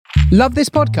Love this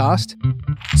podcast?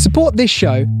 Support this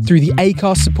show through the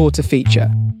Acast supporter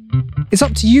feature. It's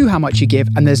up to you how much you give,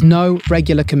 and there's no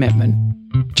regular commitment.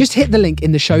 Just hit the link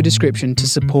in the show description to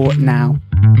support now.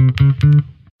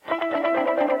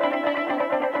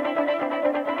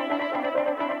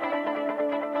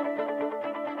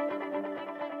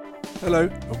 Hello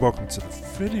and welcome to the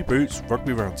Philly Boots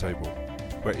Rugby Roundtable,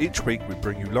 where each week we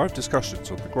bring you live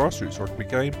discussions on the grassroots rugby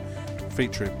game,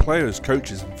 featuring players,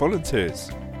 coaches and volunteers.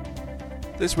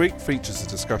 This week features a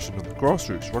discussion on the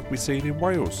grassroots rugby scene in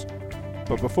Wales.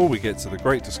 But before we get to the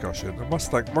great discussion, I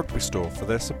must thank Rugby Store for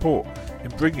their support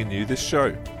in bringing you this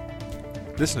show.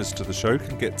 Listeners to the show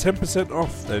can get 10%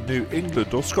 off their new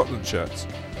England or Scotland shirts,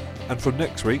 and from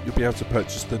next week you'll be able to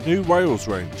purchase the new Wales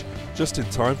range just in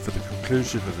time for the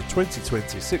conclusion of the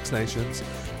 2020 Six Nations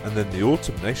and then the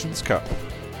Autumn Nations Cup.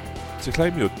 To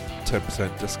claim your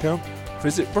 10% discount,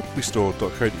 visit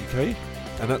rugbystore.co.uk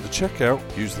and at the checkout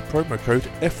use the promo code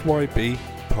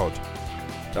FYBPOD.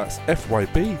 That's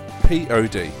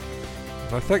FYBPOD.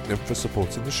 And I thank them for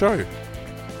supporting the show.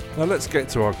 Now let's get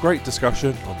to our great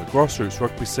discussion on the grassroots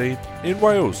rugby scene in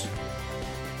Wales.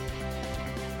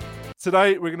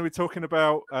 Today we're going to be talking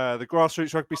about the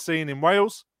grassroots rugby scene in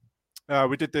Wales.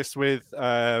 We did this with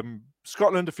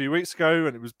Scotland a few weeks ago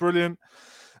and it was brilliant.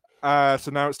 So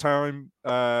now it's time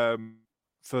for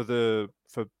the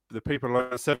people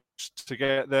like myself to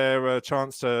get their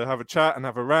chance to have a chat and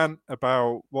have a rant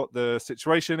about what the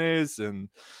situation is and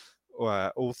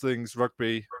all things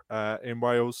rugby in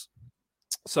Wales.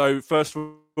 So first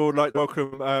of all, I'd like to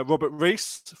welcome Robert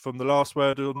Rees from The Last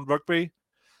Word on Rugby,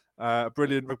 a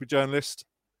brilliant rugby journalist.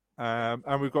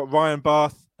 And we've got Ryan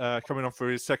Bath coming on for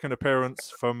his second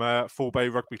appearance from Full Bay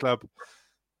Rugby Club.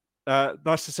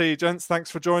 Nice to see you, gents.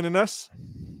 Thanks for joining us.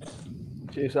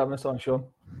 Cheers for having us on, Sean.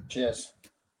 Cheers.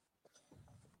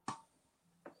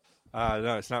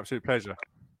 No, it's an absolute pleasure.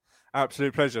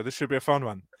 Absolute pleasure. This should be a fun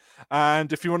one.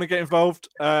 And if you want to get involved,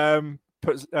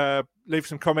 leave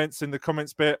some comments in the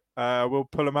comments bit. We'll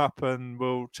pull them up and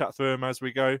we'll chat through them as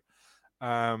we go.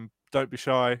 Don't be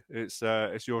shy. It's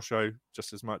your show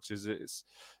just as much as it's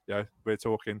we're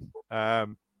talking.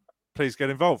 Please get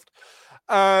involved.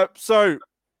 So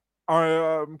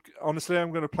honestly,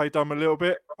 I'm going to play dumb a little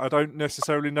bit. I don't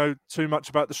necessarily know too much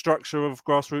about the structure of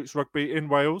grassroots rugby in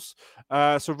Wales.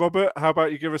 So, Robert, how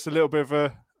about you give us a little bit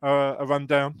of a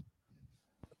rundown?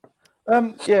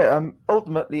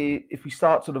 Ultimately, if we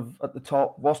start sort of at the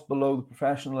top, what's below the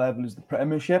professional level is the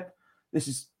Premiership. This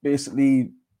is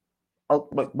basically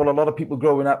what a lot of people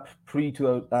growing up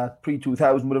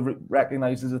pre-2000 would have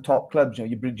recognised as the top clubs. You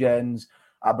know, your Bridgends,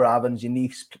 Aberavons, your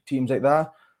Nice, teams like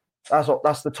that.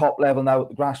 That's the top level now at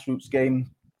the grassroots game,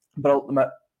 but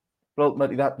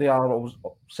ultimately that they are always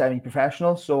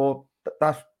semi-professional. So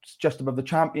that's just above the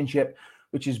Championship,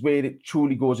 which is where it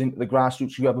truly goes into the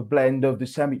grassroots. You have a blend of the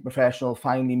semi-professional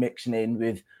finally mixing in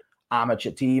with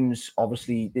amateur teams.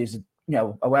 Obviously, there's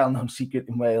a well-known secret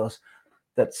in Wales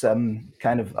that's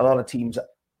kind of a lot of teams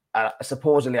are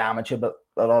supposedly amateur, but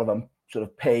a lot of them sort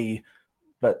of pay,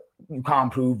 but you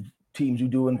can't prove teams who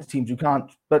do and teams who can't.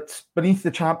 But beneath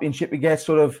the Championship, it gets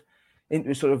sort of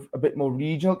into sort of a bit more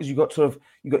regional because you got your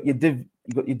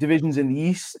divisions in the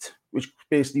East, which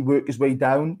basically work its way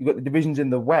down. You've got the divisions in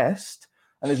the West,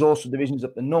 and there's also divisions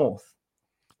up the North.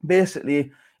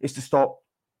 Basically, it's to stop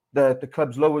the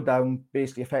clubs lower down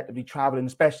basically effectively travelling,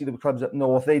 especially the clubs up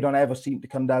north. They don't ever seem to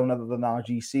come down other than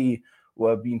RGC, who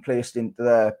are being placed into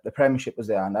the Premiership as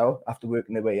they are now after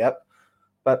working their way up.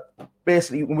 But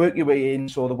basically, you can work your way in.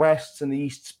 So the Wests and the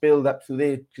Easts build up through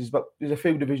there because there's a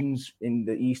few divisions in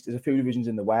the East, there's a few divisions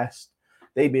in the West.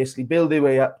 They basically build their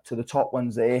way up to the top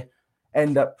ones there,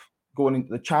 end up going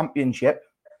into the Championship,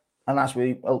 and that's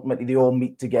where ultimately they all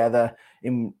meet together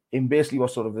in basically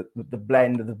what's sort of the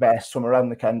blend of the best from around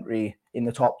the country in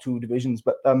the top two divisions.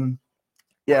 But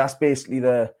that's basically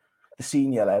the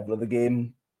senior level of the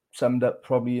game, summed up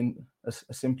probably in a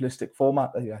simplistic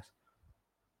format, I guess.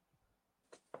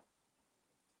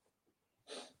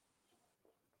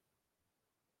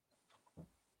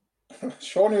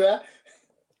 Sean, you there?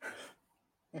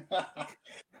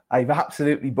 I've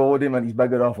absolutely bored him and he's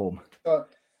buggered off home. And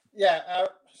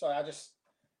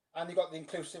you got the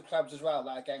inclusive clubs as well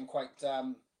that are getting quite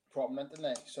prominent, aren't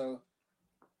they? So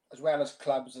as well as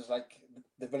clubs, as like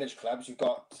the village clubs, you've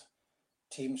got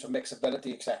teams for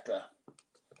mixability, etc.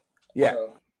 Yeah.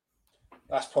 So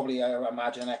that's probably, I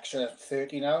imagine, an extra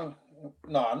 30 now.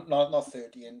 No, not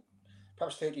 30 in,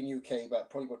 perhaps 30 in UK, but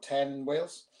probably about 10 in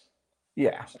Wales.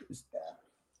 Yeah. So, yeah.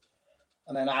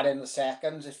 And then add in the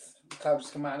seconds if the clubs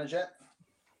can manage it.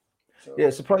 So,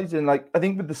 yeah, surprising. Like, I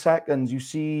think with the seconds, you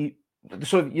see the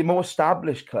sort of your more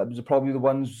established clubs are probably the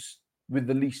ones with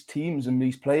the least teams and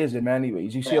least players in many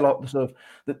ways. You see a lot of the sort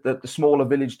of the smaller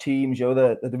village teams,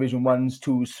 the Division 1s,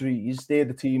 2s, 3s. They're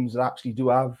the teams that actually do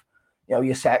have,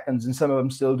 your seconds, and some of them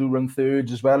still do run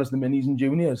thirds as well as the minis and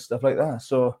juniors, stuff like that.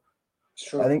 So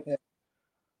True. I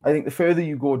think the further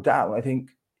you go down, I think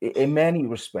in many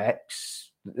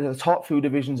respects, the top few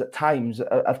divisions at times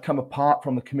have come apart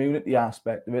from the community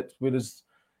aspect of it, whereas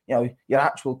your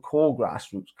actual core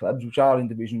grassroots clubs, which are in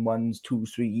Division 1s,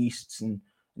 2s, 3 Easts and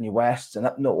your Wests and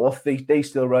up north, they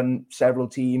still run several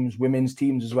teams, women's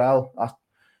teams as well.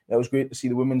 It was great to see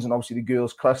the women's and obviously the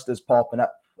girls clusters popping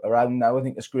up around now. I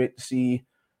think it's great to see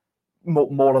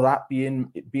more of that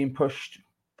being pushed,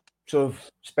 sort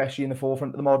of, especially in the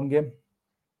forefront of the modern game.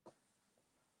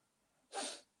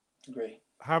 Agree.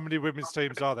 How many women's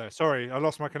teams are there? Sorry, I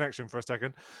lost my connection for a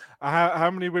second.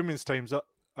 How many women's teams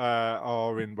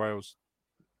are in Wales?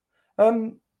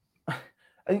 I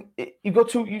think you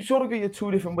sort of go your two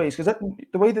different ways, because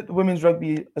the way that the women's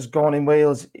rugby has gone in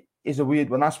Wales is a weird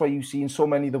one. That's why you've seen so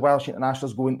many of the Welsh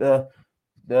internationals go into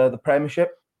the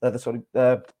Premiership,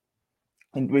 into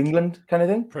England kind of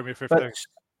thing. Premier 15.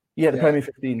 The Premier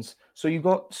 15s. So you've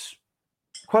got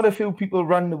quite a few people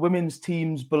run the women's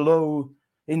teams below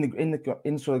in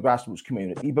sort of grassroots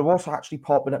community, but what's actually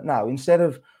popping up now, instead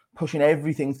of pushing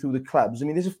everything through the clubs, I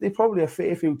mean, there's probably a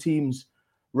fair few teams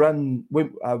run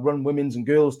women's and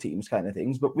girls teams kind of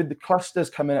things, but with the clusters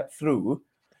coming up through,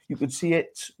 you could see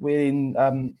it when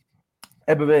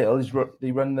Ebbw Vale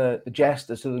they run the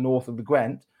Jesters to the north of the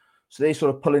Gwent, so they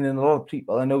sort of pulling in a lot of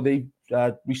people. I know they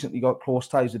recently got close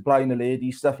ties with Blind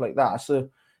Ladies, stuff like that. So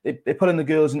they put in the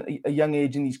girls in a young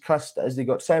age in these clusters. They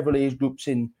got several age groups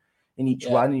in each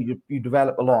one, and you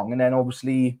develop along, and then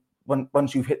obviously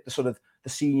once you've hit the sort of the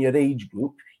senior age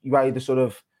group, you either sort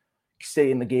of stay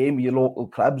in the game with your local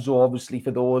clubs, or obviously for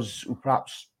those who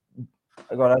perhaps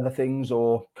have got other things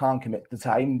or can't commit the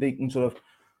time, they can sort of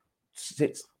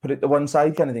put it to one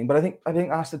side kind of thing. But I think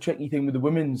that's the tricky thing with the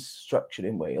women's structure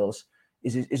in Wales,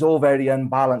 is all very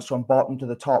unbalanced from bottom to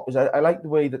the top. I like the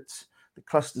way that the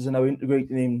clusters are now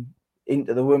integrating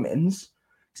into the women's.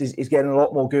 Is getting a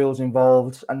lot more girls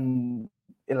involved, and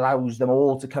it allows them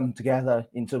all to come together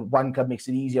into one club, makes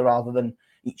it easier rather than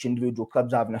each individual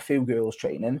club's having a few girls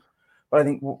training. But I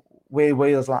think where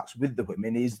Wales lacks with the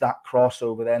women is that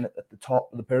crossover then at the top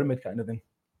of the pyramid kind of thing.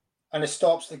 And it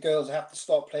stops the girls have to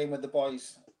stop playing with the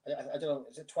boys. I don't know,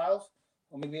 is it 12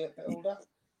 or maybe a bit older?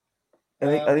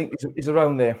 I think it's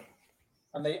around there.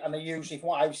 And they usually, from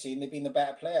what I've seen, they've been the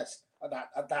better players at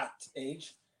that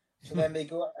age. So then they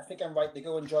go, I think I'm right, they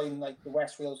go and join like the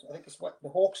West Wales, I think it's the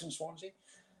Hawks in Swansea.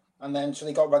 And then so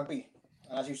they got rugby.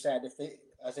 And as you said,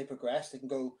 as they progress, they can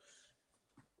go.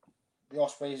 The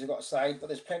Ospreys have got a side, but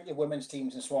there's plenty of women's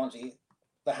teams in Swansea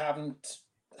that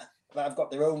have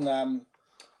got their own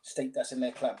status in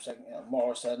their clubs, like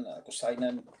Morrison,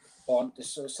 Gosainen, Bont.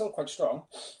 So it's still quite strong.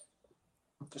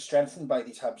 Just strengthened by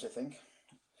these hubs, I think.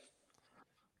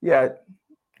 Yeah,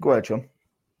 go ahead, Sean.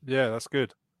 Yeah, that's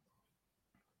good.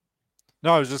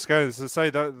 No, I was just going to say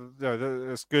that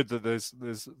it's good that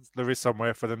there is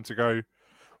somewhere for them to go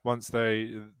once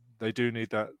they do need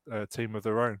that team of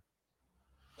their own.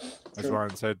 As True.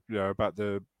 Ryan said, about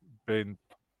the being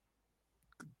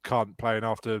can't play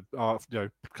with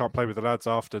the lads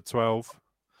after 12.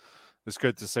 It's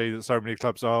good to see that so many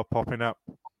clubs are popping up.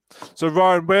 So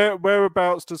Ryan,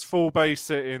 whereabouts does Full Bay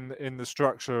sit in the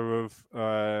structure of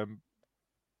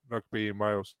rugby in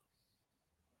Wales?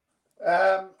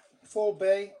 Full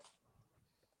Bay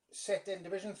sit in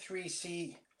Division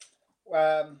 3C,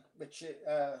 which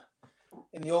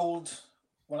in the old,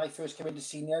 when I first came into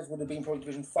seniors, would have been probably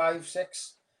Division 5,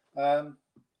 6.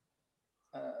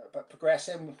 But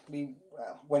progressing,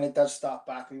 when it does start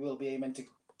back, we will be aiming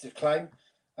to climb.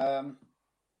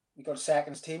 We got a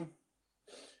seconds team,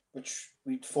 which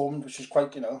we formed, which is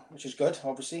quite, which is good,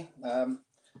 obviously.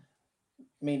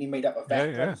 Mainly made up of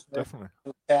veterans. Yeah, definitely.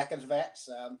 Seconds vets,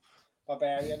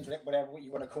 barbarians, whatever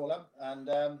you want to call them. And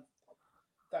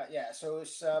so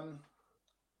it's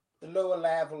the lower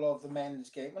level of the men's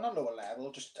game. Well, not lower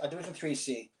level, just a Division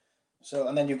 3C. So,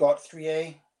 and then you've got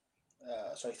 3A,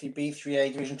 3B,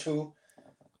 3A, Division 2,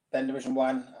 then Division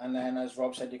 1, and then, as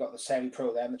Rob said, you've got the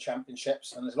semi-pro then, the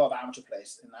championships, and there's a lot of amateur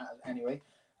players in that anyway.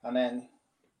 And then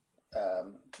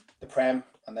the Prem,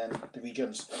 and then the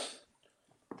regions.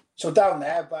 So down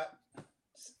there, but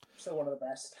still one of the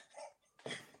best.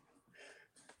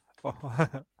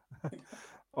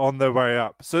 On their way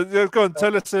up. So go on,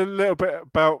 tell us a little bit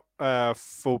about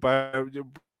Full Bay. You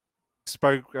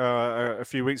spoke a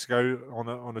few weeks ago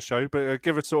on a show, but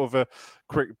give us sort of a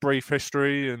quick brief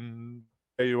history and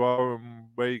you are and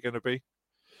where you're going to be?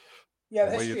 Yeah,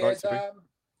 the Where history you'd like is. to be?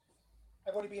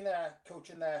 I've only been there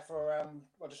coaching there for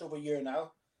just over a year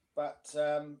now, but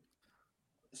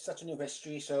it's such a new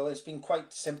history, so it's been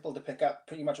quite simple to pick up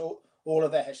pretty much all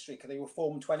of their history because they were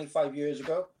formed 25 years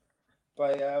ago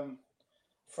by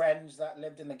friends that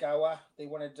lived in the Gower. They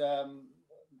wanted a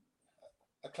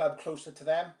club closer to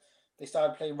them. They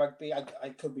started playing rugby. I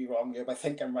could be wrong here, but I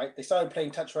think I'm right. They started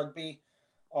playing touch rugby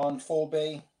on Fall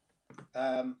Bay,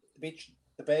 the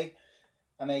bay,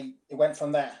 and it went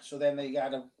from there. So then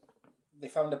they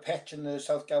found a pitch in the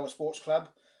South Gower Sports Club,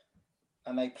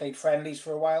 and they played friendlies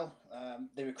for a while.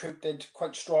 They recruited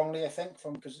quite strongly, I think,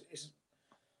 because it's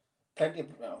plenty of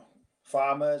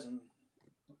farmers and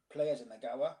players in the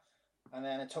Gower. And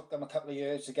then it took them a couple of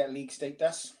years to get league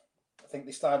status. I think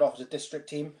they started off as a district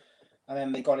team, and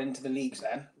then they got into the leagues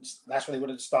then. That's where they would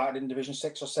have started in Division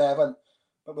 6 or 7.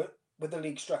 But with the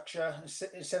league structure,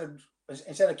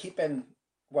 instead of keeping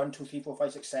 1, 2, 3, 4,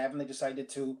 5, 6, 7, they decided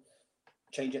to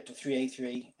change it to 3A,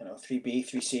 3, 3B,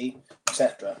 3C,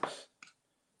 etc.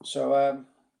 So,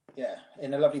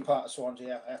 in a lovely part of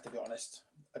Swansea, I have to be honest.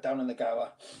 Down in the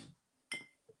Gower.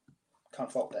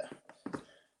 Can't fault there.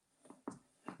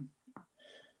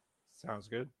 Sounds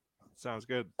good. Sounds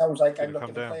good. Sounds like I'm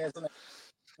looking for players, isn't it?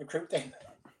 Recruiting.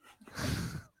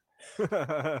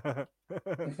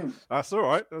 That's all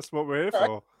right. That's what we're here for.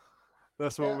 Right.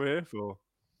 That's what we're here for.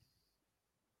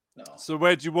 No. So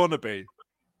where do you want to be?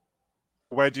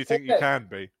 Where do you think you can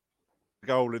be? The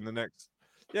goal in the next...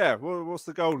 Yeah, well, what's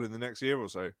the goal in the next year or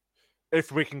so?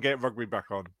 If we can get rugby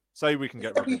back on. Say we can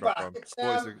get rugby back on.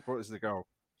 What is the goal?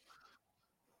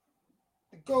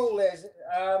 The goal is,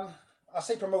 I'll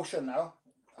say promotion now.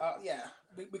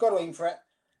 We got to aim for it.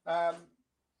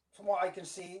 From what I can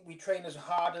see, we train as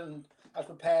hard and as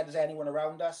prepared as anyone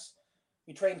around us.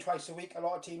 We train twice a week. A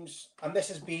lot of teams, and this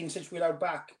has been since we allowed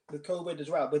back with COVID as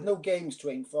well, with no games to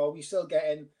aim for, we still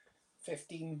getting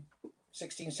 15,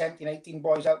 16, 17, 18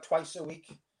 boys out twice a week.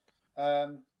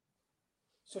 So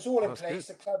it's all in place.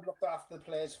 Good. The club looked after the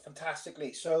players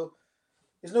fantastically. So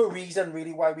there's no reason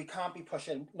really why we can't be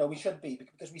pushing. No, we should be,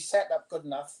 because we set up good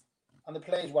enough and the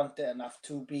players want it enough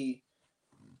to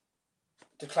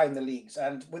climb the leagues.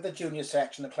 And with the junior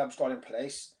section the club's got in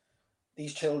place,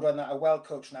 these children that are well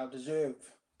coached now deserve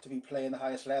to be playing the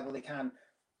highest level they can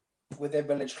with their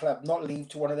village club, not leave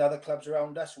to one of the other clubs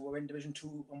around us who are in Division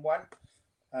 2 and 1.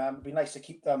 It'd be nice to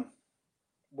keep them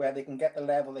where they can get the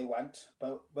level they want,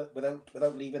 but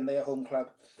without leaving their home club.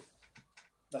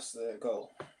 That's the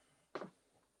goal.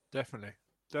 Definitely.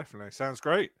 Sounds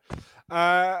great.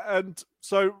 And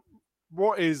so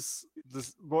what is the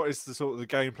sort of the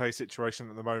gameplay situation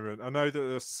at the moment? I know that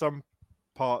there's some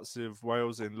parts of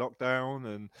Wales in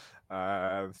lockdown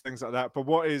and things like that, but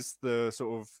what is the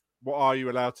sort of, what are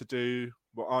you allowed to do?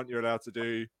 What aren't you allowed to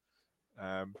do?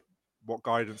 What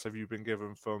guidance have you been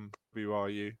given from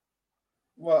WRU?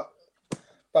 Well,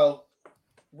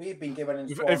 we've been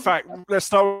given. In fact, let's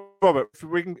start with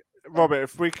Robert.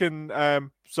 If we can,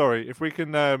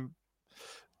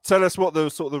 tell us what the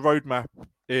sort of the roadmap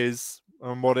is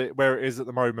and where it is at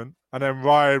the moment, and then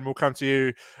Ryan will come to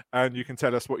you, and you can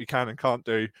tell us what you can and can't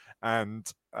do.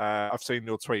 And I've seen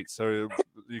your tweet, so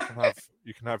you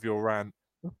can have your rant.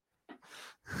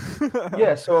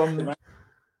 Yeah. So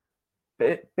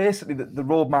basically, the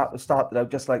roadmap was started out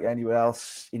just like anywhere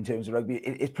else in terms of rugby.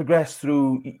 It progressed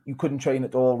through. You couldn't train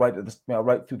at all right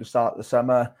through the start of the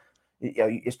summer.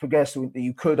 It's progressed through.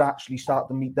 You could actually start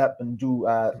to meet up and do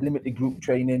limited group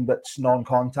training, but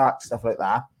non-contact stuff like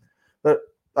that. But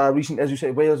recently, as you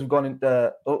say, Wales have gone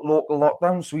into local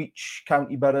lockdown, so each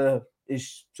county borough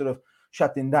is sort of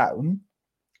shutting down,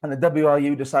 and the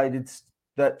WRU decided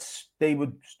that they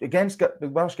would, against the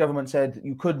Welsh government, said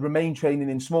you could remain training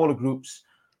in smaller groups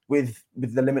with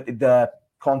the limited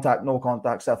contact, no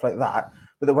contact, stuff like that.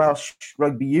 But the Welsh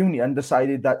Rugby Union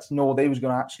decided that no, they was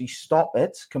going to actually stop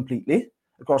it completely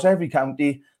across every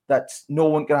county, that no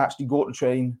one can actually go to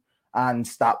train, and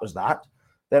that was that.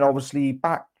 Then obviously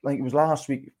back, I think it was last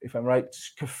week, if I'm right,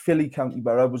 Caerphilly County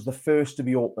Borough was the first to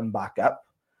be opened back up.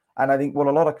 And I think what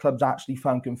a lot of clubs actually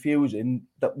found confusing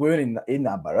that weren't in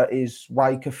that borough is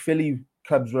why Caerphilly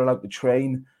clubs were allowed to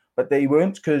train, but they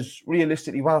weren't, because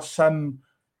realistically, while some,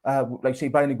 like say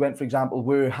Bryony Gwent, for example,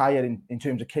 were higher in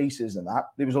terms of cases and that,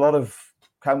 there was a lot of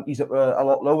counties that were a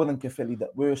lot lower than Caerphilly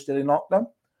that were still in lockdown.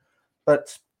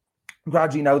 But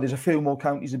gradually now there's a few more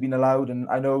counties have been allowed, and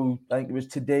I think it was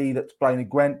today that Bryony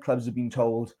Gwent clubs have been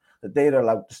told that they're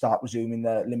allowed to start resuming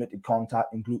their limited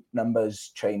contact and group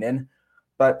numbers training.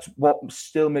 But what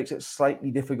still makes it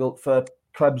slightly difficult for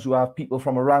clubs who have people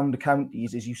from around the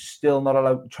counties is you're still not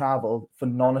allowed to travel for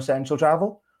non-essential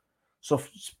travel. So,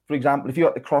 for example, if you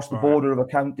had to cross the border of a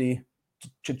county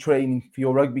to train for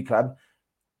your rugby club,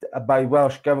 by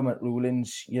Welsh government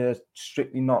rulings, you're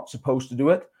strictly not supposed to do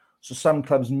it. So some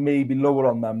clubs may be lower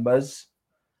on numbers,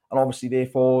 and obviously,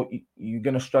 therefore, you're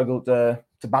going to struggle to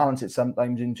balance it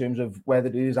sometimes in terms of whether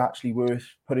it is actually worth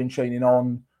putting training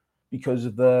on because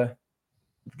of the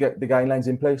guidelines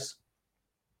in place.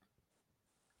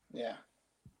 Yeah.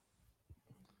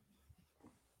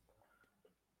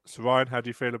 So Ryan, how do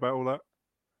you feel about all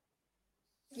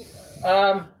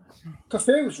that?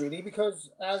 Confused really, because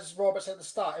as Robert said at the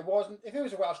start, it wasn't. If it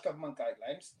was a Welsh government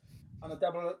guidelines and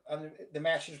the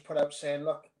message put out saying,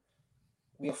 "Look,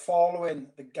 we are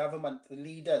following the government, the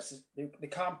leaders. They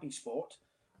can't be sport,"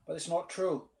 but it's not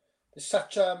true. There's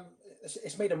such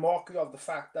it's made a mockery of the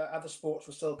fact that other sports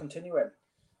were still continuing.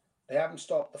 They haven't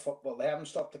stopped the football. They haven't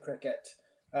stopped the cricket.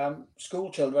 School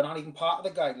children aren't even part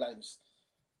of the guidelines.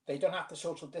 They don't have to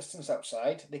social distance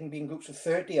outside. They can be in groups of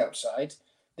 30 outside.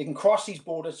 They can cross these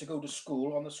borders to go to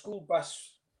school on the school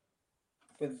bus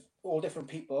with all different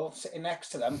people sitting next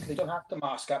to them because they don't have to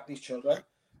mask up, these children.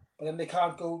 But then they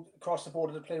can't go across the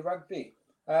border to play rugby.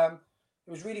 It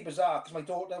was really bizarre because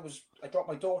I dropped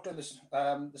my daughter in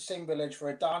the same village for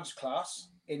a dance class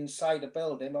inside a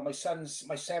building, but my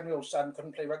 7-year-old son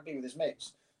couldn't play rugby with his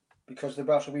mates because the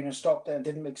Welsh Union stopped it and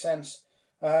didn't make sense.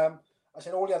 I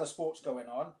said all the other sports going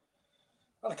on.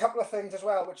 And a couple of things as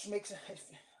well, which makes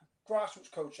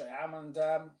grassroots coach I am, and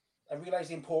I realise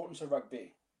the importance of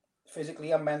rugby,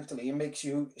 physically and mentally. It makes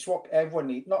you, it's what everyone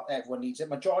needs. Not everyone needs it.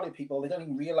 Majority of people, they don't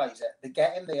even realise it. They're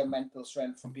getting their mental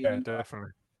strength from being. Yeah,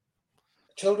 definitely.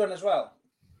 Children as well.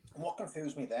 And what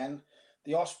confused me then,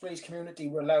 the Ospreys community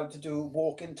were allowed to do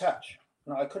walk-in touch.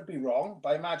 Now, I could be wrong,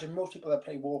 but I imagine most people that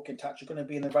play walk-in touch are going to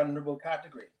be in the vulnerable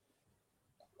category.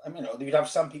 I mean, you'd have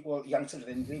some people, youngsters with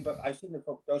injury, but I've seen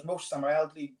most of them are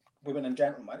elderly women and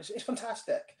gentlemen. It's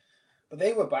fantastic. But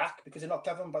they were back because they're not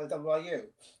governed by the WRU.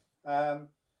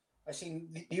 I've seen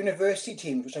the university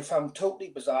teams, which I found totally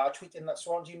bizarre, tweeting that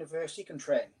Swansea University can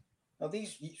train. Now,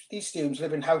 these students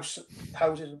live in houses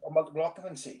of multiple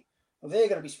occupancy. Well, they're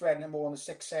going to be spreading it more on the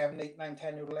 6, 7, 8, 9,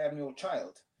 10-year-old, 11-year-old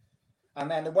child. And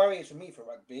then the worry is for me for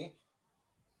rugby,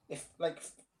 if like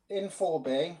in Four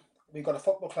Bay, we've got a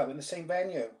football club in the same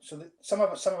venue. So that some of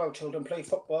our children play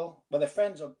football, but their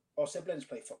friends or siblings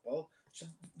play football. So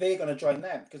they're going to join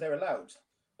them because they're allowed.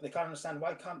 But they can't understand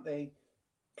why can't they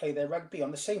play their rugby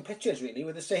on the same pitches, really,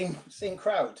 with the same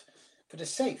crowd. Because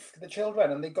it's safe for the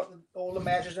children and they've got all the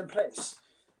measures in place.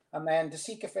 And then to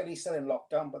see Caerphilly still in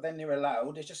lockdown, but then they're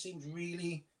allowed, it just seems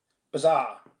really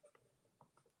bizarre,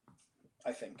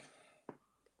 I think.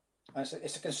 And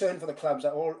it's a concern for the clubs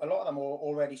that a lot of them are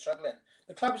already struggling.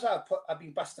 The clubs that have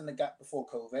been busting the gap before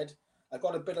COVID have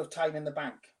got a bit of time in the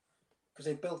bank because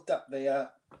they built up their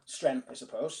strength, I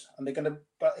suppose, and they're going to.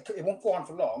 But it won't go on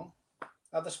for long.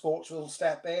 Other sports will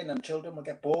step in, and children will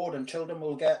get bored, and children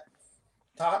will get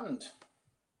tartaned.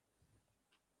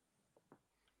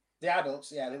 The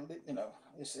adults, yeah,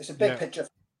 it's a big picture,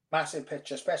 massive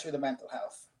picture, especially the mental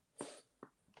health.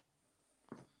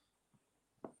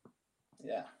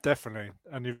 Yeah, definitely.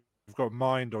 And you've got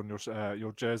Mind on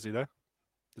your jersey there,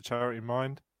 the charity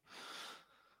Mind.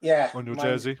 Yeah, on your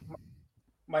jersey.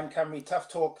 Mind Cymru, Tough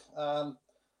Talk, a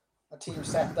team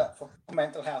set up for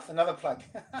mental health. Another plug.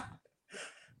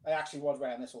 I actually was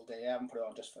wearing this all day. I haven't put it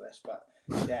on just for this, but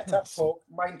yeah, Tough Talk,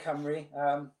 Mind Cymru.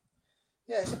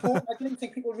 Yeah, it's important. I don't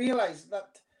think people realise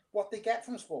that what they get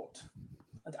from sport,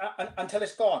 and until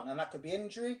it's gone, and that could be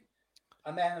injury.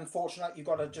 And then, unfortunately, you've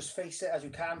got to just face it as you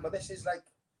can. But this is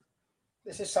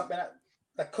something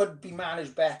that could be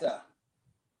managed better.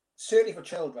 Certainly for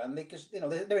children, because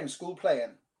they're in school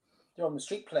playing, they're on the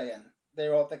street playing,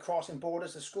 they're crossing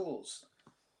borders to schools,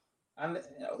 and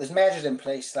there's measures in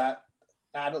place that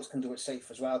adults can do it safe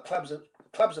as well. Clubs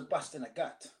are busting a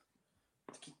gut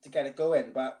to get it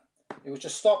going, but it was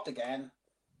just stopped again.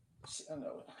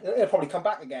 It'll probably come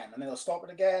back again, and then they'll stop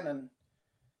it again, and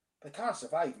they can't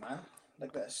survive, man.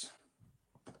 Like this.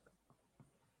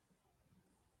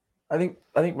 I think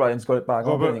Ryan's got it back.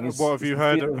 What have you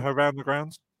heard around the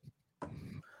grounds?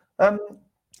 I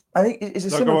think it's a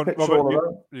similar picture Robert, all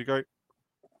around. You go.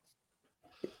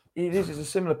 It's a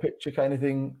similar picture kind of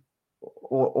thing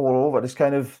all over. This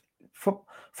kind of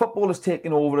football is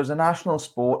taken over as a national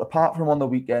sport, apart from on the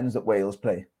weekends that Wales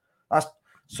play.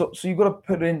 So you've got to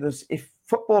put in this. If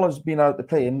football has been out to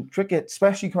play, and cricket,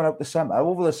 especially coming out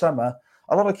over the summer,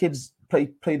 a lot of kids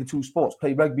play the two sports,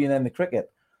 play rugby and then the cricket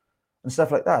and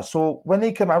stuff like that. So when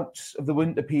they come out of the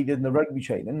winter period and the rugby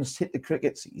training and hit the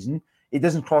cricket season, it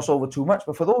doesn't cross over too much.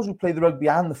 But for those who play the rugby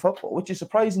and the football, which is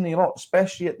surprisingly a lot,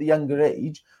 especially at the younger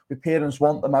age, where parents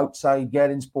want them outside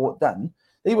getting sport done,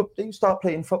 they would start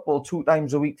playing football 2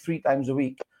 times a week, 3 times a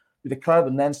week with a club,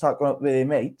 and then start going up with their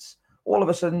mates. All of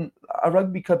a sudden, a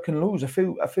rugby club can lose a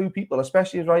few people,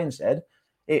 especially as Ryan said,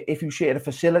 if you share a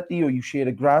facility or you share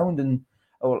a ground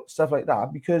or stuff like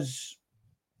that. Because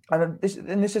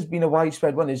this has been a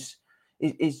widespread one.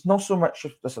 It's not so much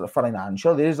the sort of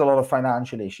financial. There is a lot of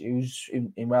financial issues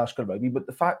in Welsh club rugby, but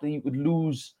the fact that you could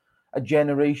lose a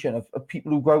generation of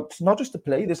people who go out not just to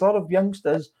play. There's a lot of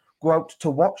youngsters go out to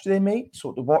watch their mates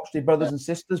or to watch their brothers and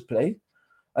sisters play,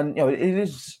 and it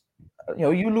is.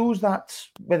 You lose that,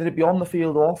 whether it be on the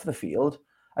field or off the field,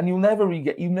 and you never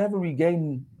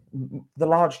regain the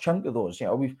large chunk of those.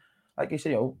 We've, like I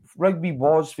say, rugby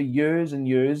was for years and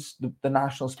years the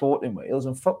national sport in Wales,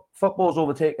 and football's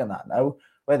overtaken that now.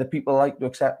 Whether people like to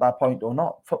accept that point or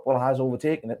not, football has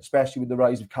overtaken it, especially with the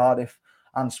rise of Cardiff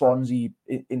and Swansea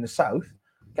in the south.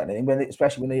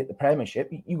 Especially when they hit the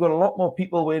Premiership, you got a lot more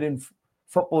people wearing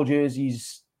football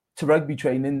jerseys to rugby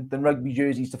training than rugby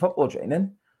jerseys to football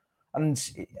training. And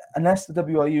unless the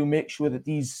WRU makes sure that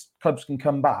these clubs can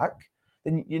come back,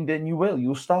 then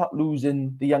you'll start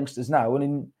losing the youngsters now,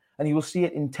 and you will see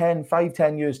it in 10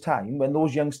 years time, when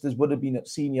those youngsters would have been at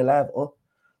senior level.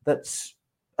 That's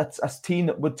a team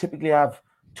that would typically have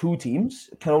 2 teams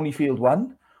can only field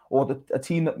 1, or a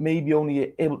team that may be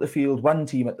only able to field 1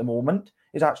 team at the moment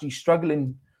is actually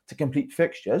struggling to complete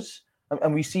fixtures.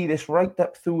 And we see this right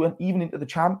up through and even into the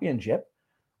Championship,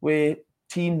 where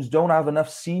teams don't have enough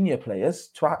senior players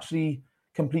to actually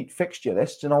complete fixture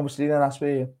lists. And obviously then that's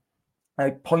where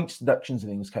points deductions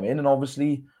and things come in. And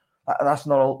obviously that's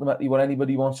not ultimately what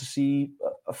anybody wants to see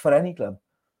for any club.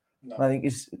 No. I think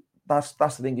that's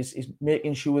the thing, is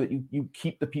making sure that you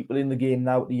keep the people in the game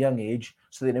now at the young age,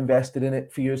 so they're invested in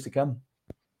it for years to come.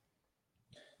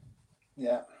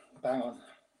 Yeah, bang on.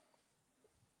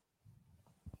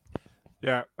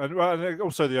 Yeah, and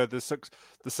also the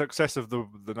success of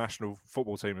the national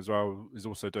football team as well is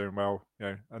also doing well.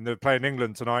 And they're playing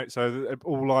England tonight, so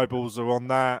all eyeballs are on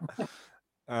that.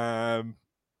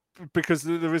 Because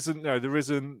there isn't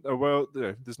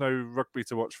there's no rugby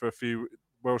to watch for a few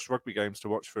Welsh rugby games to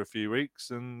watch for a few weeks,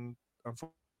 and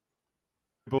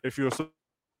if you're sort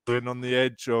of on the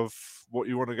edge of what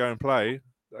you want to go and play,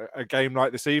 a game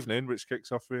like this evening, which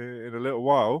kicks off in a little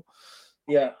while.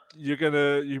 Yeah,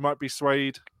 you might be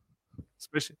swayed,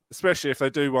 especially if they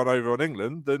do one over on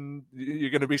England. Then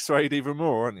you're going to be swayed even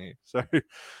more, aren't you? So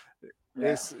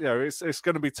it's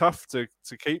going to be tough to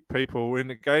keep people in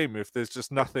the game if there's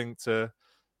just nothing to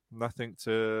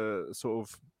sort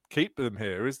of keep them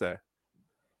here, is there?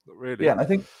 Not really. Yeah, I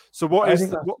think so.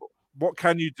 What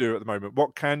can you do at the moment?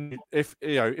 What can if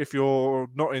you're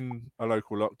not in a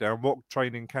local lockdown? What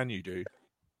training can you do?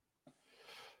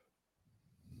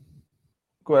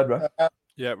 Go ahead, Ryan.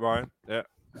 Yeah, Ryan. Yeah.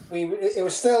 It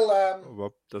was still.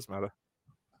 Well, doesn't matter.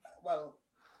 Well,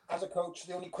 as a coach,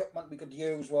 the only equipment we could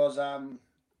use was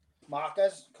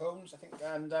markers, cones, I think,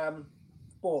 and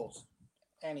balls.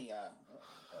 Any.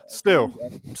 Still.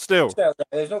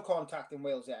 There's no contact in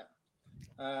Wales yet.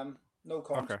 No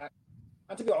contact. Okay.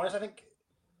 And to be honest, I think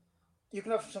you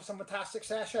can have some fantastic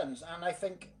sessions, and I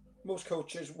think most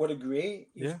coaches would agree.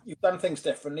 You've done things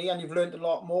differently, and you've learned a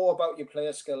lot more about your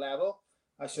player's skill level.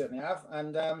 I certainly have,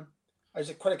 and I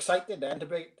was quite excited then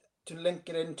to link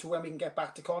it into when we can get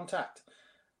back to contact,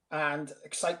 and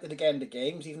excited again to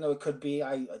games, even though it could be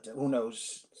who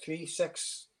knows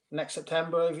 3-6 next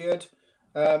September. I've heard,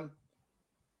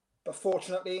 but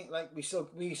fortunately, like we still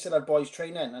had boys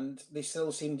training, and they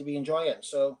still seem to be enjoying it.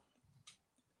 So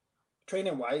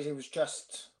training wise, it was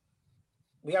just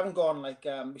we haven't gone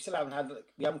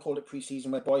we haven't called it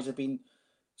pre-season where boys have been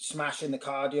smashing the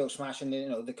cardio, smashing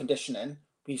the conditioning.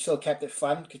 We still kept it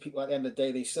fun because people at the end of the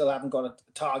day, they still haven't got a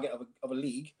target of a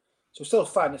league. So it's still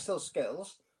fun, it's still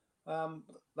skills.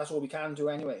 That's all we can do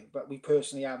anyway. But we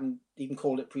personally haven't even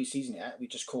called it pre-season yet. We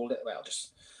just called it,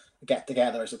 just a get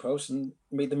together, I suppose, and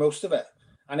made the most of it.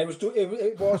 And it was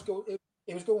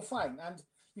going fine. And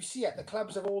you see it, the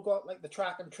clubs have all got like the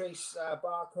track and trace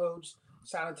barcodes,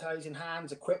 sanitizing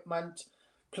hands, equipment,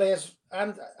 players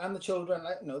and the children,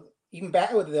 even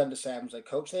better with the under sevens, like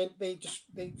coach. They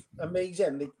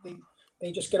amazing.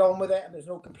 They just get on with it, and there's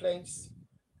no complaints,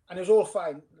 and it was all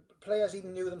fine. The players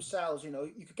even knew themselves.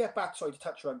 You could get back to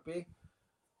touch rugby,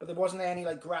 but there wasn't any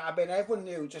like grabbing. Everyone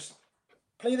knew just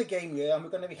play the game here, and we're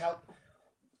going to be helped.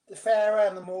 The fairer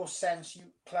and the more sense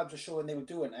clubs are showing they were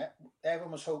doing it.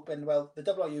 Everyone was hoping, well, the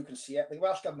WRU can see it, the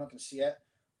Welsh government can see it.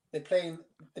 They're playing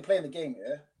the game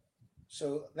here,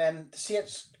 So then to see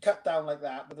it cut down like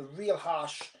that with a real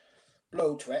harsh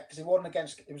blow to it, because it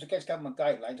was against government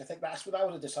guidelines. I think that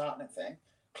was a disheartening thing.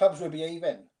 Clubs were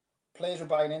behaving, players were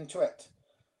buying into it.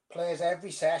 Players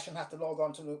every session have to log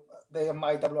on to their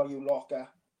MyWRU locker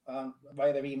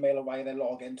via their email or via their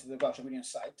login to the Welsh Union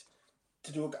site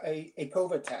to do a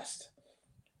COVID test.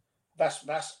 That's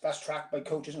tracked by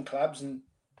coaches and clubs, and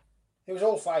it was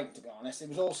all fine, to be honest. It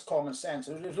was all common sense.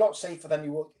 It was a lot safer than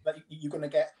you're going to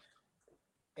get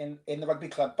in the rugby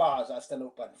club bars that are still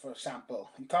open, for example.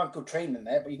 You can't go training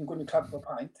there, but you can go in your club for a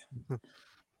pint.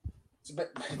 It's a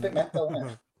bit mental, isn't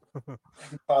it?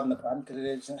 Pardon the pun, because it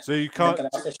is. So you can't.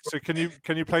 So can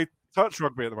you play touch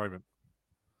rugby at the moment?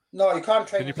 No, you can't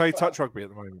train. Can you play touch rugby at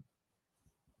the moment?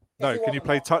 No, can you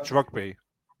play touch rugby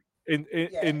in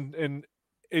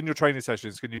your training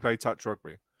sessions? Can you play touch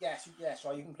rugby? Yes.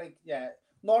 Or you can play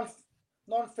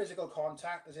non-physical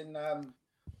contact, as in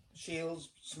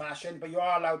shields, smashing, but you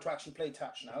are allowed to actually play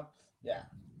touch now. Yeah,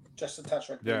 just the touch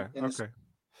rugby. Yeah. Okay.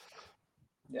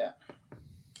 Yeah.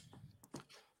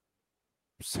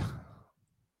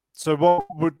 So what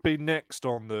would be next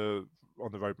on the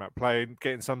roadmap?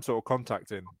 Getting some sort of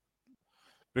contact in,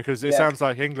 because it sounds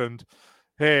like England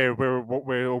here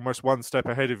we're almost one step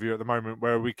ahead of you at the moment,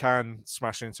 where we can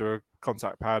smash into a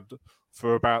contact pad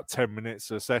for about 10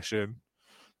 minutes a session.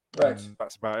 Right. And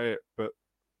that's about it. But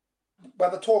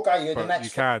the talk I heard, the next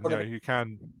you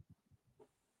can.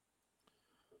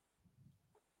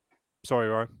 Sorry,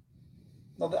 Ryan.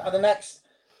 No, the next.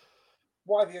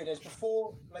 What I've heard is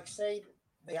before, like, say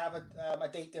they have a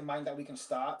date in mind that we can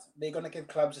start, they're going to give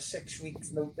clubs a 6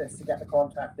 weeks notice to get the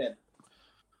contract in.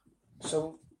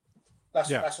 So that's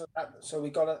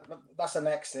the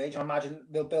next stage. I imagine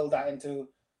they'll build that into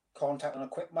contact and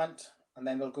equipment, and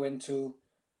then they'll go into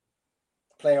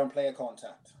player-on-player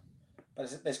contact. But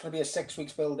there's going to be a 6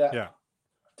 weeks build-up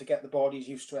to get the bodies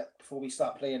used to it before we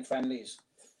start playing friendlies.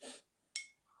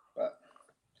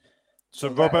 So,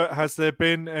 Robert, has there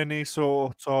been any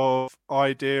sort of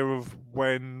idea of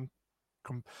when,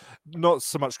 not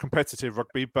so much competitive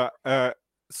rugby, but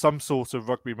some sort of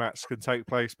rugby match can take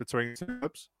place between two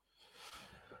clubs?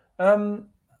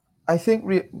 I think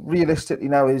realistically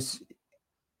now is,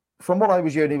 from what I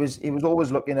was hearing, he was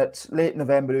always looking at late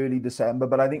November, early December,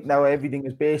 but I think now everything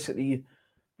has basically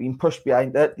been pushed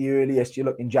behind that. The earliest you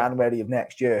look in January of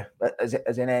next year,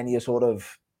 as in any sort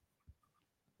of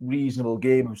reasonable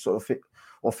game sort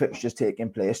of fixtures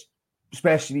taking place,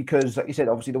 especially because, like you said,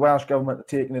 obviously the Welsh government are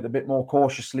taking it a bit more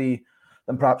cautiously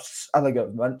than perhaps other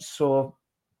governments. So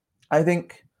I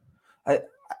think,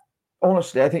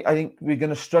 honestly, I think we're going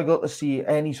to struggle to see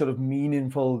any sort of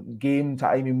meaningful game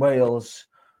time in Wales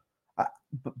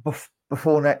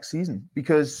before next season,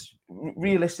 because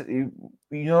realistically,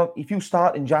 if you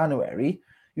start in January,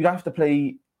 you'd have to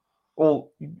play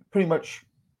all pretty much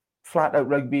flat out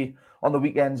rugby on the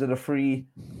weekends that are free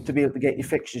to be able to get your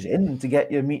fixtures in and to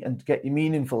get your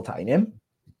meaningful time in.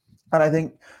 And I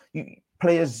think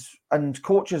players and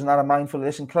coaches are mindful of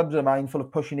this, and clubs are mindful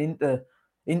of pushing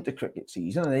into cricket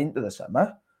season and into the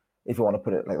summer, if you want to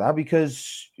put it like that,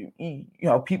 because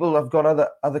people have got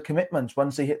other commitments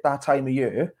once they hit that time of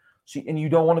year. So, and you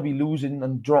don't want to be losing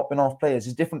and dropping off players.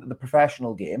 It's different to the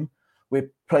professional game, where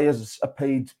players are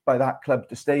paid by that club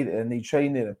to stay there and they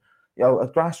train there.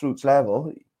 At grassroots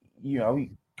level,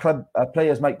 club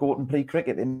players might go out and play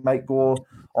cricket. They might go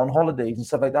on holidays and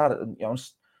stuff like that. And,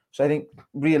 so I think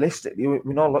realistically,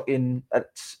 we're not looking at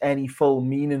any full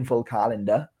meaningful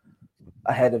calendar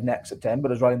ahead of next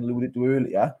September, as Ryan alluded to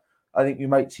earlier. I think we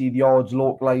might see the odds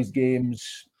localized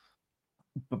games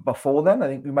before then. I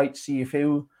think we might see a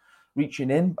few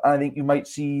reaching in. I think you might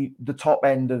see the top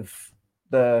end of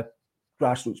the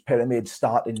grassroots pyramid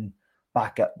starting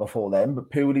back up before then, but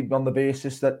purely on the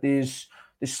basis that there's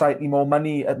slightly more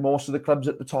money at most of the clubs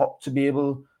at the top to be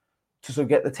able to sort of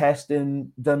get the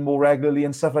testing done more regularly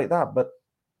and stuff like that. But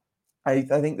I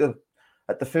think that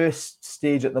at the first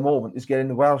stage at the moment is getting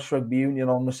the Welsh Rugby Union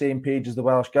on the same page as the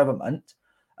Welsh government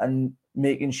and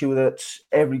making sure that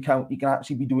every county can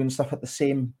actually be doing stuff at the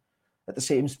same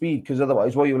speed, because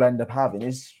otherwise what you'll end up having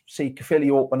is, say, Caerphilly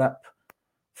open up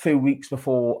a few weeks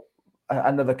before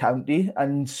another county,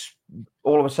 and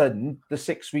all of a sudden the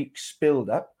 6 weeks build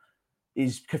up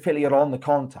is Caerphilly are on the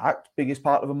contact biggest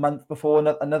part of a month before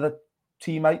another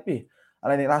team might be.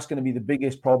 And I think that's going to be the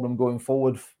biggest problem going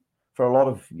forward for a lot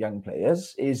of young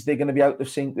players, is they're going to be out of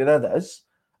sync with others.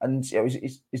 And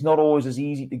it's not always as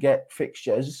easy to get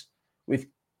fixtures with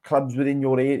clubs within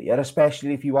your area,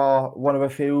 especially if you are one of a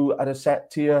few at a set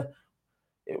tier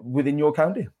within your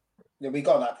county. Yeah, we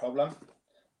got that problem.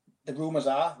 The rumours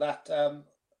are that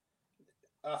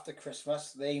after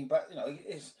Christmas. But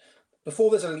it's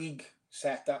before there's a league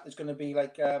set up. There's going to be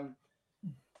like a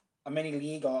mini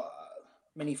league or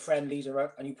mini friendlies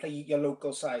around, and you play your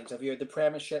local sides. Have you heard the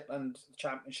Premiership and the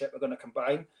Championship are going to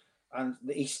combine, and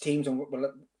the East teams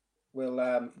will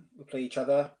play each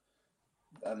other,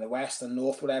 and the West and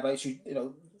North, whatever. So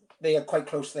they are quite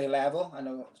close to their level. I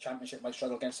know the Championship might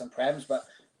struggle against some Prems, but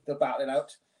they'll battle it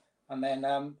out. And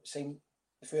then same.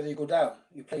 The further you go down,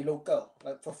 you play local.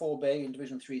 Like for 4B in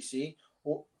Division 3C,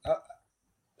 or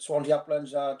Swansea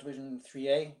Uplands are Division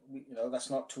 3A.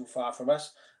 That's not too far from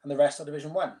us, and the rest are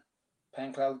Division 1.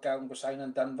 Pencloud, Gowan, Gosine,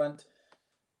 and Dunvant.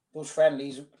 Those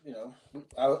friendlies,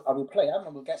 I will play them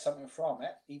and we'll get something from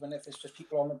it, even if it's just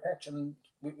people on the pitch and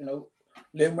we,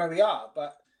 learn where we are.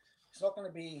 But it's not going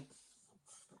to be.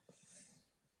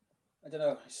 I don't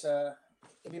know. It's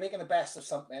if you're making the best of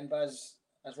something, but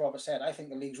as Robert said, I think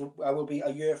the leagues will be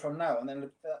a year from now, and then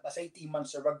that's 18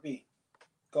 months of rugby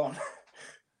gone.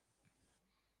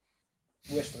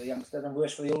 Worse for the youngsters and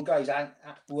worse for the old guys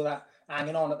who are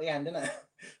hanging on at the end, isn't it?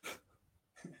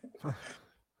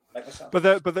 Like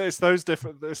but it's those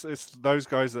different. It's those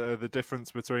guys that are the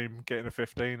difference between getting a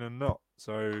 15 and not.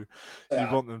 So you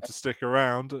want them to stick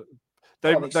around.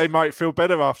 They might feel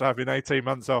better after having 18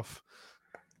 months off.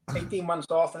 18 months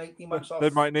off and 18 months off. They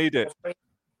might need it.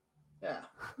 Yeah,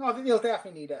 no, I think they'll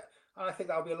definitely need it, and I think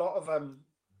there'll be a lot of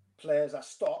players that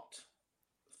stopped,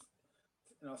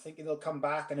 thinking they'll come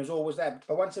back, and it was always there.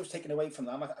 But once it was taken away from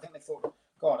them, I think they thought,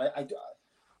 God,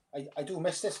 I do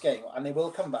miss this game, and they will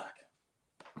come back.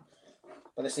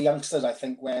 But it's the youngsters, I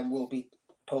think, where will be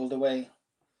pulled away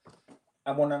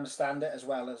and won't understand it as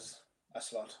well as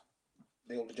us lot,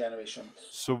 the older generation.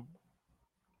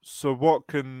 So what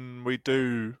can we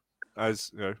do?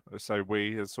 As let's say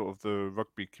we, as sort of the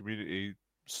rugby community,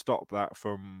 stop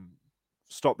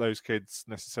those kids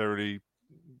necessarily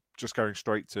just going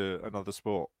straight to another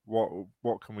sport.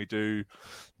 What can we do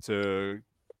to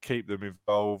keep them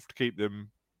involved, keep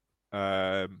them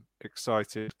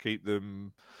excited, keep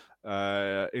them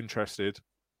interested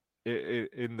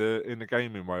in the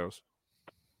game in Wales?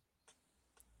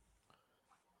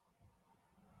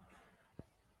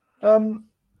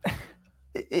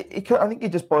 I think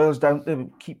it just boils down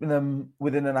to keeping them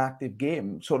within an active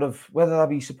game, sort of whether that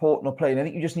be supporting or playing. I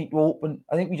think we just need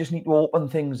to open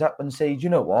things up and say, do you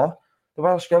know what? The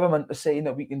Welsh Government is saying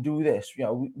that we can do this.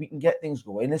 We can get things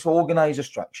going. Let's organise a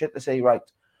structure to say, right,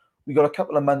 we got a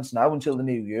couple of months now until the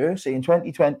new year. Say in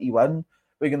 2021,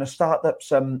 we're going to start up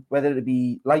some, whether it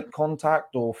be light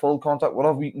contact or full contact,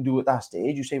 whatever we can do at that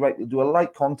stage. You say, right, we'll do a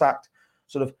light contact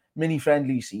sort of mini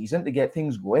friendly season to get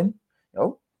things going.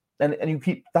 And you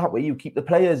keep that way. You keep the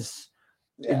players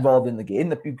involved in the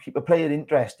game. You keep a player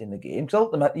interest in the game. Because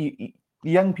ultimately, the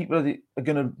young people are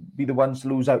going to be the ones to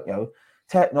lose out.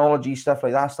 Technology stuff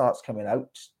like that starts coming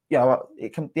out. The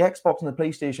Xbox and the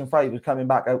PlayStation 5 is coming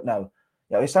back out now.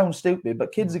 It sounds stupid,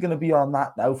 but kids are going to be on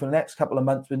that now for the next couple of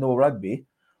months with no rugby.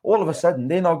 All of a sudden,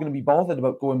 they're not going to be bothered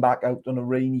about going back out on a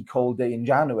rainy, cold day in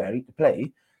January to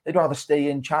play. They'd rather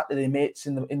stay in, chat to their mates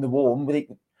in the warm, where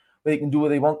they can do what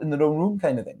they want in their own room,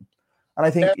 kind of thing. And I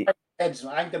think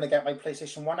I'm going to get my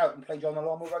PlayStation 1 out and play John the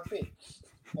Lawnmower Rugby.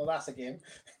 Well, that's a game.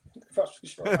 That's for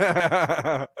sure.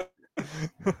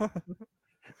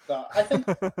 So I think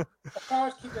as far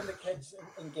as keeping the kids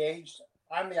engaged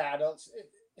and the adults,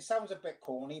 it sounds a bit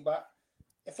corny, but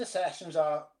if the sessions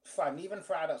are fun, even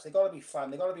for adults, they've got to be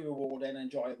fun. They've got to be rewarding and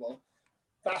enjoyable.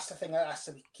 That's the thing that has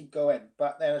to keep going.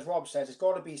 But then, as Rob says, there's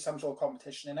got to be some sort of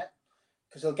competition in it,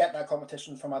 because they'll get that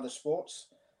competition from other sports.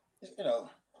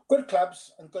 Good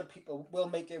clubs and good people will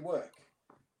make it work,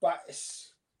 but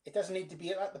it doesn't need to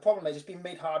be. The problem is it's being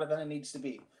made harder than it needs to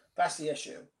be. That's the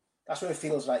issue. That's what it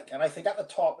feels like. And I think at the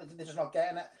top, they're just not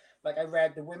getting it. Like I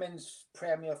read the women's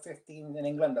Premier 15 in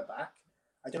England are back.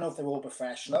 I don't know if they're all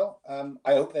professional.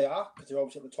 I hope they are, because they're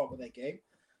obviously at the top of their game.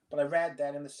 But I read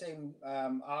then in the same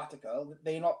article that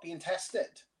they're not being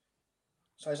tested.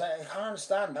 So I was like, I can't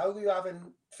understand. How are you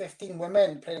having 15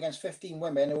 women playing against 15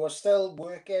 women who are still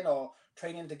working or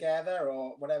training together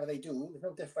or whatever they do? There's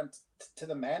no different to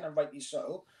the men, and rightly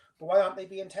so. But why aren't they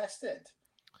being tested?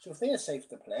 So if they are safe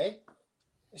to play,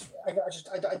 I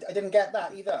didn't get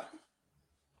that either.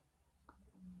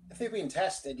 If they're being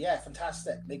tested, yeah,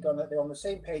 fantastic. They're on the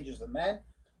same page as the men,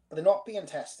 but they're not being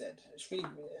tested.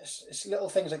 It's little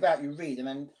things like that you read, and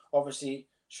then obviously,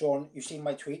 Sean, you've seen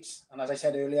my tweets, and as I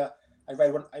said earlier, I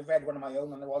read one of my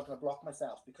own, and I was going to block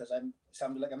myself because I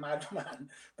sounded like a madman.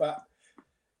 But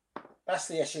that's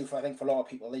the issue I think for a lot of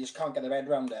people. They just can't get their head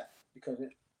around it because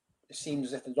it seems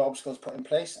as if there's obstacles put in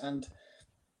place, and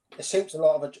it suits a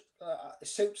lot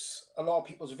of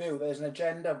people's view. There's an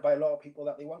agenda by a lot of people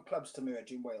that they want clubs to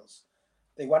merge in Wales.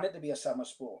 They want it to be a summer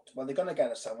sport. Well, they're going to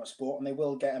get a summer sport, and they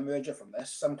will get a merger from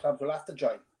this. Some clubs will have to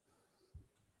join,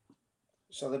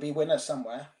 so there'll be winners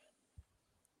somewhere.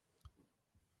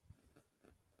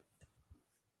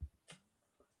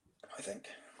 I think.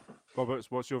 Roberts,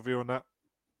 what's your view on that?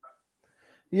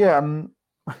 Yeah,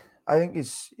 I think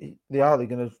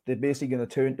they're basically gonna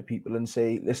turn to people and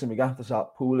say, listen, we have to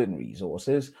start pooling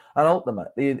resources, and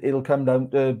ultimately it'll come down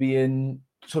to being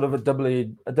sort of a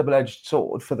double-edged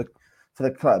sword for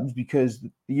the clubs, because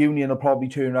the union will probably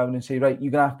turn around and say, right,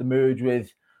 you're gonna have to merge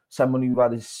with someone you've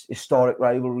had this historic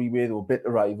rivalry with or bitter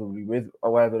rivalry with,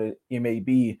 or whatever it may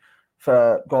be,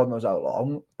 for God knows how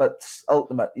long. But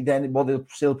ultimately, then what they'll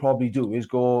still probably do is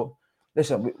go,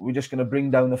 listen, we're just going to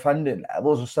bring down the funding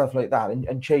levels and stuff like that,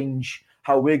 and change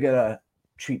how we're going to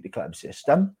treat the club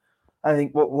system. I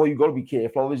think what you've got to be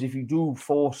careful of is, if you do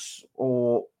force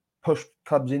or push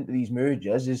clubs into these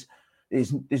mergers,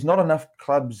 there's not enough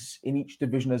clubs in each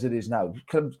division as it is now.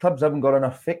 Clubs haven't got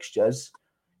enough fixtures.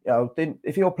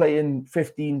 If you're playing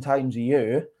 15 times a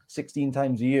year, 16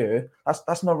 times a year,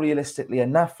 that's not realistically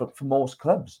enough for most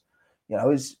clubs.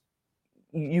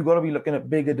 You've got to be looking at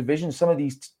bigger divisions. Some of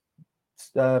these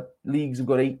leagues have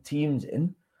got 8 teams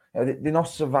in. They're not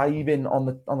surviving on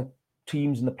the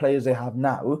teams and the players they have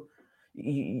now.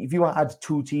 If you add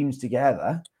 2 teams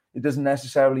together, it doesn't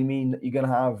necessarily mean that you're going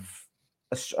to have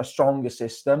a stronger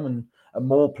system and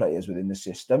more players within the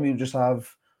system. You just have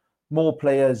more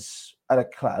players at a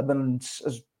club, and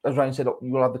as Ryan said,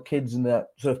 you will have the kids and the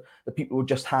sort of the people who are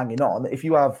just hanging on. If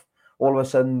you have all of a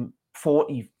sudden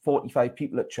 40, 45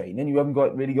 people at training, you haven't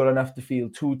really got enough to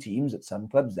field 2 teams at some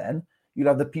clubs. Then you'll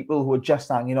have the people who are just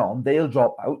hanging on, they'll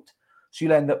drop out, so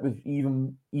you'll end up with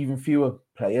even fewer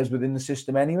players within the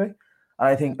system anyway. And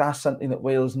I think that's something that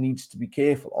Wales needs to be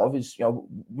careful of. Is,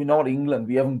 we're not England.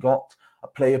 We haven't got a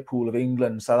player pool of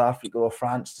England, South Africa, or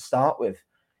France to start with.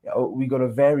 We got a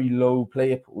very low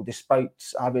player pool despite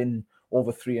having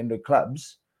over 300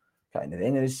 clubs, kind of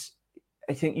thing. And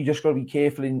I think you just got to be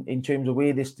careful in terms of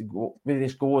where this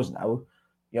goes now.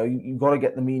 You've got to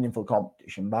get the meaningful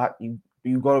competition back.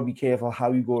 You've got to be careful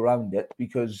how you go around it,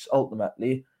 because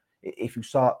ultimately, if you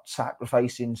start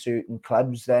sacrificing certain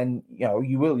clubs, then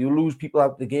you'll lose people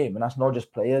out of the game, and that's not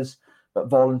just players, but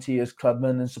volunteers,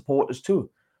 clubmen, and supporters too.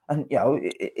 And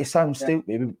it sounds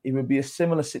stupid. It would be a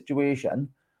similar situation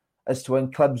as to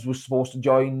when clubs were supposed to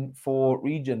join for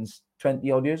regions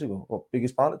 20 odd years ago, or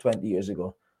biggest part of 20 years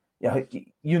ago.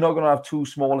 You're not going to have 2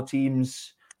 smaller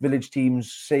teams, village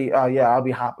teams, say, oh yeah, I'll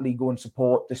be happily go and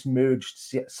support this merged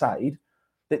side.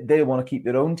 That they want to keep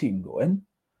their own team going.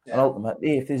 Yeah. And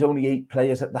ultimately, if there's only 8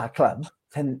 players at that club,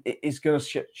 then it's going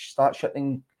to start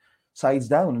shutting sides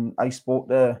down. And I spoke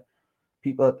to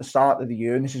people at the start of the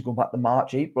year, and this is going back to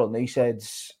March, April, and they said,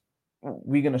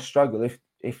 we're going to struggle if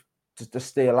to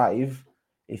stay alive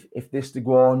if this to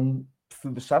go on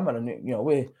through the summer. And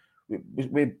we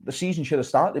the season should have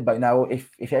started by now if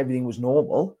everything was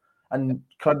normal, and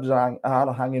clubs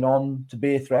are hanging on to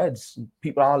bare threads.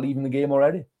 People are leaving the game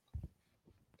already.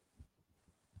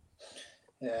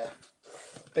 Yeah,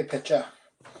 big picture.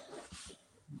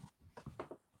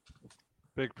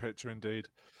 Big picture indeed.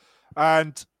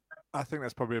 And I think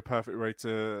that's probably a perfect way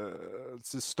to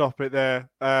stop it there.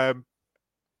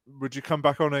 Would you come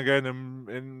back on again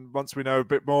and once we know a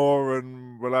bit more,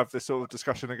 and we'll have this sort of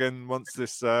discussion again once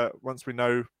we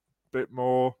know a bit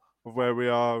more of where we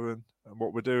are and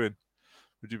what we're doing?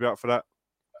 Would you be up for that?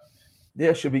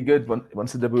 Yeah, should be good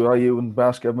once the WRU and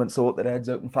Welsh government sort their heads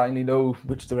out and finally know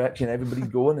which direction everybody's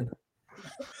going in.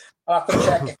 I'll have to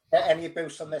check if get any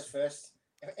boost on this first.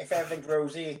 If everything's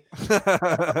rosy.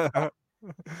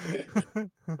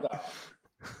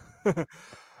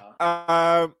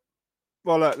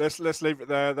 Well, let's leave it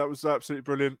there. That was absolutely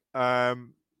brilliant. I've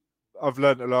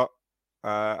learned a lot.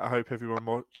 I hope everyone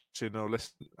watching or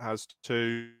listening has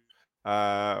too.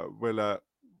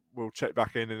 We'll check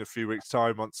back in a few weeks'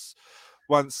 time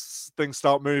once things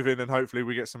start moving, and hopefully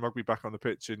we get some rugby back on the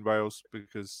pitch in Wales,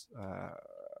 because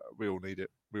we all need it,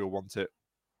 we all want it.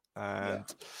 And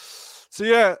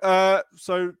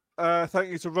so thank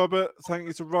you to Robert, thank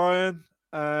you to Ryan,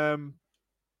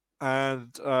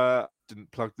 and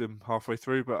didn't plug them halfway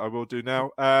through, but I will do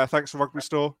now. Thanks to Rugby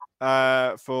Store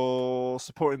for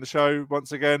supporting the show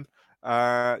once again.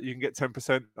 You can get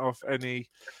 10% off any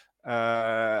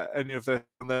of them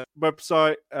on their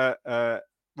website at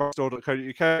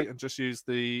rugstore.co.uk, and just use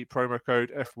the promo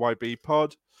code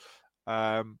FYBpod.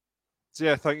 So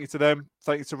yeah, thank you to them,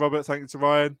 thank you to Robert, thank you to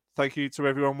Ryan, thank you to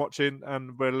everyone watching,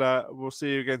 and we'll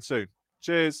see you again soon.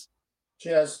 Cheers.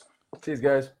 Cheers. Cheers,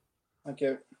 guys. Thank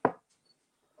you.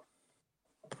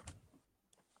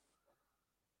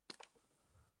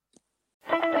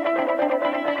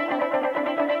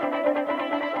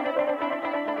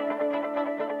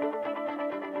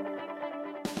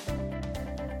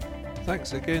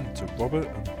 Thanks again to Robert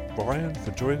and Brian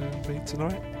for joining me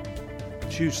tonight.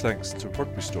 And huge thanks to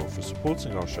Rugby Store for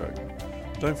supporting our show.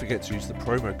 Don't forget to use the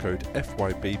promo code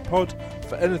FYBPOD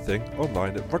for anything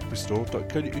online at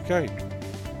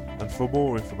rugbystore.co.uk. And for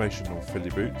more information on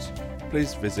Philly Boots,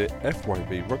 please visit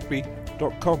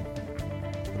fybrugby.com.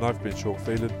 And I've been Sean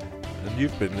Phelan, and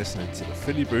you've been listening to the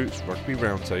Philly Boots Rugby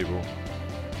Roundtable.